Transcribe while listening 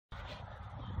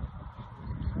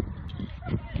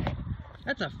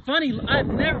That's a funny. I've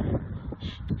never.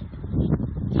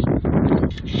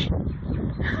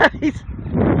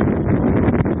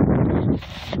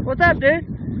 What's up, dude?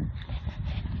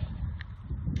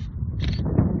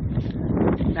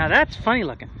 Now that's funny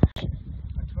looking. At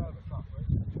 12 o'clock, right?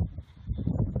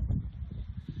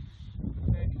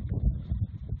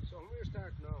 So when we're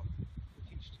starting off, we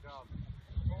teach the dog.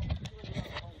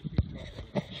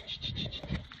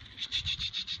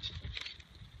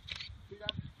 See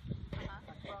that?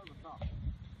 At 12 o'clock,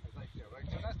 as I say, right?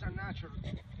 So that's their natural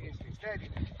instinct. Steady.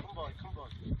 Come boy, come boy.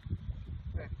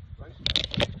 Steady, right? We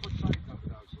put sides on the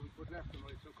dog, so we put left and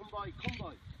right. So come boy, come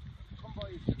boy. Come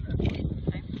boy to the left,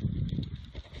 right?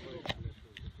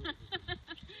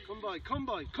 Come boy, come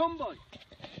boy, come boy.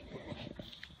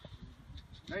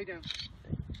 Lay down.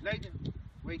 Lay down.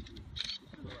 Wait to me.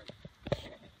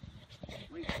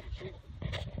 Wait to me.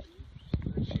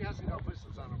 She hasn't got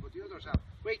whistles on her, but the others have.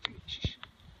 Wait to me. Shh.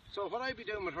 So what I be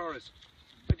doing with her is,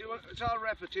 it's all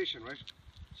repetition, right?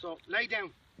 So lay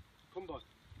down. Come boy.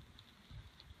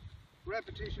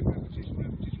 Repetition, repetition,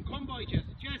 repetition. Come boy, Jess.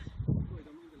 Jess. Boy,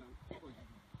 don't move along. Come boy.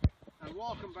 And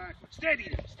walking backwards. Steady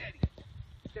now, steady.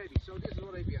 Steady. So this is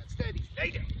what I be at. Steady.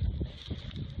 Lay down.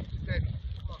 Steady.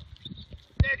 Come on.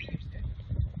 Steady. Steady.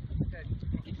 Steady.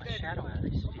 Get my shadow out of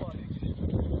this. Come on.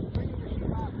 Bring your feet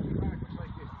backwards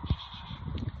like this.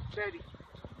 Steady.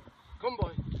 Come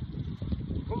boy.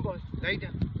 Come boy. Lay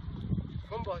down.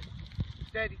 Come boy.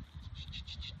 Steady.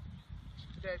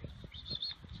 Steady.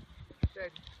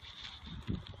 Steady.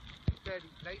 Steady.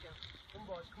 Lay down. Come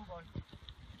boy. Come boy.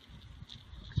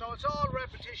 So it's all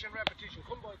repetition, repetition.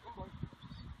 Come boy. Come boy.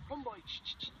 Come boy,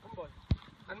 come boy.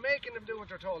 And making them do what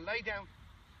they're told. Lay down.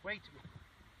 Wait to me.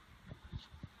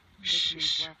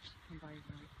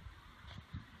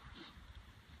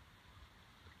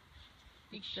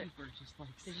 Big sheep are just like.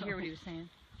 Did you hear what he was saying?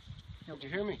 Did you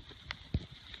hear me?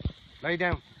 Lay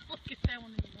down. Look at that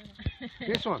one in the middle.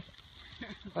 This one.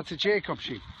 That's a Jacob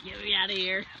sheep. Get me out of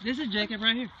here. This is Jacob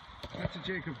right here. That's a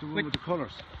Jacob, the one with the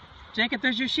colours. Jacob,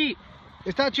 there's your sheep.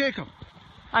 Is that Jacob?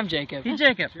 I'm Jacob. He's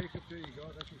Jacob. Jacob, there you go.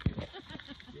 That's your sheep.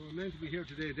 You were meant to be here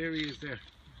today. There he is there.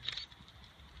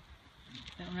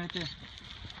 That one right there.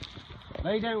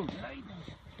 Lay down. Lay down.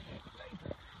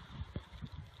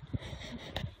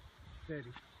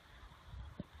 Steady.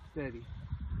 Steady.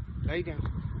 Lay down.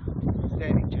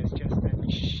 Steady, just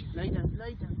steady. Shh. Lay down,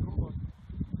 come on.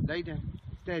 Lay down.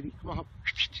 Steady. Come on.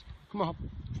 Come on.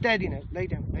 Steady now. Lay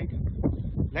down, lay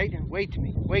down. Lay down. Wait to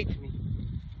me. Wait to me.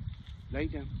 Lay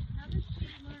down. How does she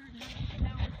learn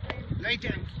how to Lay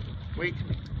down. Wait to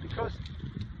me. Because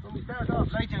when we start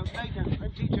off, lay down, lay down.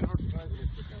 I'm teaching her to drive this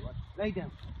with now. Lay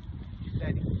down.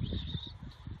 Steady.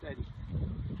 Steady.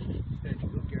 Steady.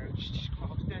 Good girl.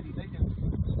 Come on. Steady. Lay down.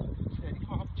 Steady.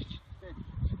 Come on. Steady.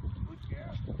 Good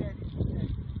girl. Steady.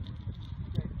 Steady.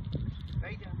 Steady.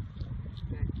 Lay down.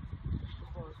 Steady.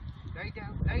 Come on. Lay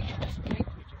down. Lay down. Wait.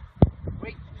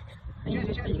 Wait. Are you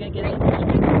Jess. gonna get it?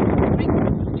 Wait.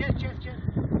 Jess.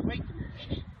 Wait.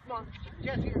 Come on.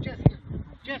 Jess here. Jess.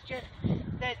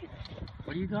 Steady.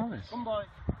 What do you call this? Come boy.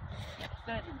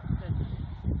 Steady.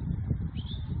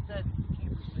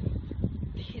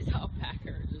 These alpaca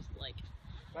are just like.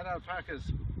 That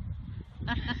alpaca's.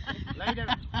 Lay down.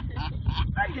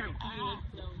 Lay down.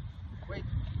 Wait.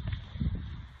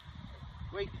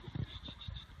 Lay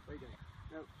down.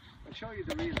 Now, I'll show you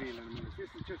the real deal in a minute. This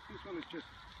one is just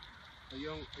a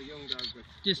young dog.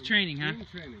 Just training, huh?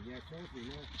 Training, yeah, totally.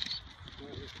 No,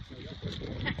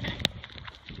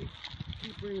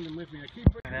 keep bringing them with me. I keep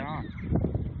bringing That on.